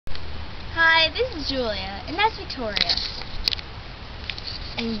Hi, this is Julia, and that's Victoria.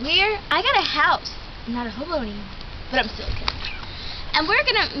 And I got a house. I'm not a hobo anymore, but I'm still okay. And we're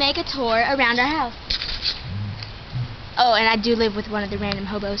gonna make a tour around our house. Oh, and I do live with one of the random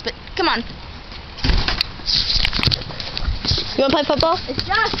hobos, but come on. You wanna play football? It's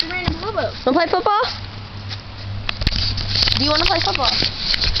Josh, the random hobo. Wanna play football? Do you wanna play football?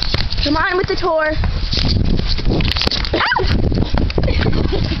 Come on with the tour.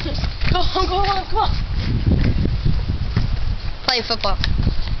 Go on, come on. Play football.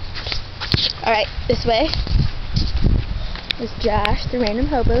 Alright, this way. It's Josh, the random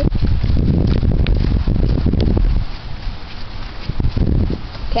hobo.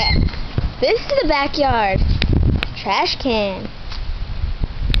 Okay. This is the backyard. Trash can.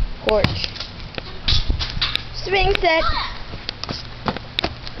 Porch. Swing set.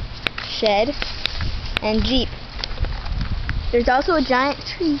 Shed. And Jeep. There's also a giant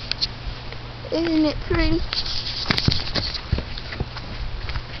tree. Isn't it pretty?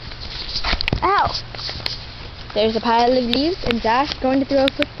 Ow! There's a pile of leaves and Josh going to throw a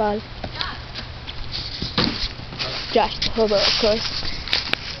football. Josh, the hobo, of course.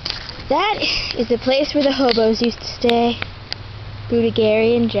 That is the place where the hobos used to stay. Buddha,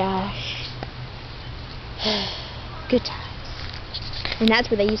 Gary, and Josh. Good times. And that's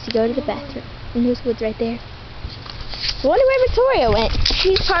where they used to go to the bathroom. In those woods right there. I wonder where Victoria went.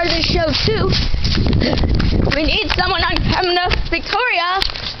 She's part of the show too. We need someone on camera. Victoria!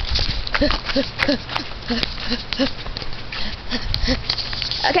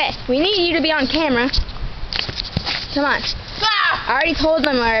 Okay, we need you to be on camera. Come on. I already told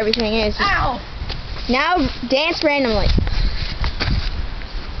them where everything is. Ow! Now dance randomly.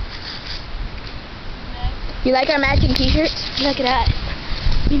 You like our matching t-shirts? Look at that.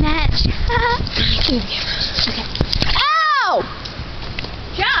 We match. Okay. Ow!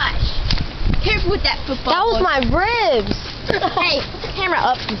 Josh! Careful with that football. That was boy. my ribs. Hey, put the camera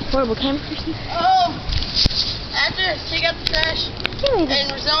up, you horrible camera person. Oh, after take out the trash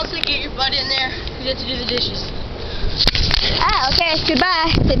and results to get your butt in there, you have to do the dishes. Ah, okay,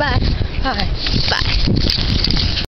 goodbye. Say bye. Hi. Bye.